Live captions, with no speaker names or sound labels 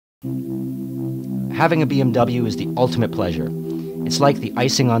Having a BMW is the ultimate pleasure. It's like the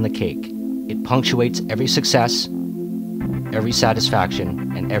icing on the cake. It punctuates every success, every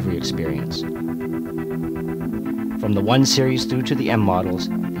satisfaction, and every experience. From the 1 Series through to the M models,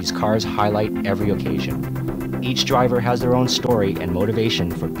 these cars highlight every occasion. Each driver has their own story and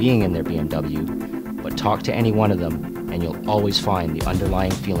motivation for being in their BMW, but talk to any one of them and you'll always find the underlying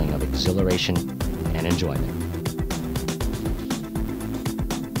feeling of exhilaration and enjoyment.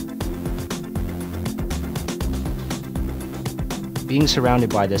 Being surrounded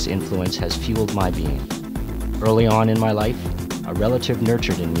by this influence has fueled my being. Early on in my life, a relative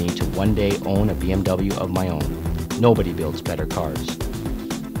nurtured in me to one day own a BMW of my own. Nobody builds better cars.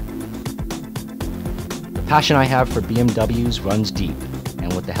 The passion I have for BMWs runs deep,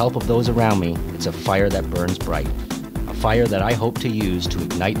 and with the help of those around me, it's a fire that burns bright. A fire that I hope to use to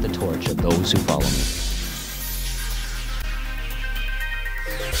ignite the torch of those who follow me.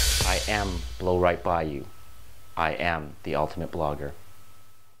 I am BLowrightbyu. I am the ultimate blogger.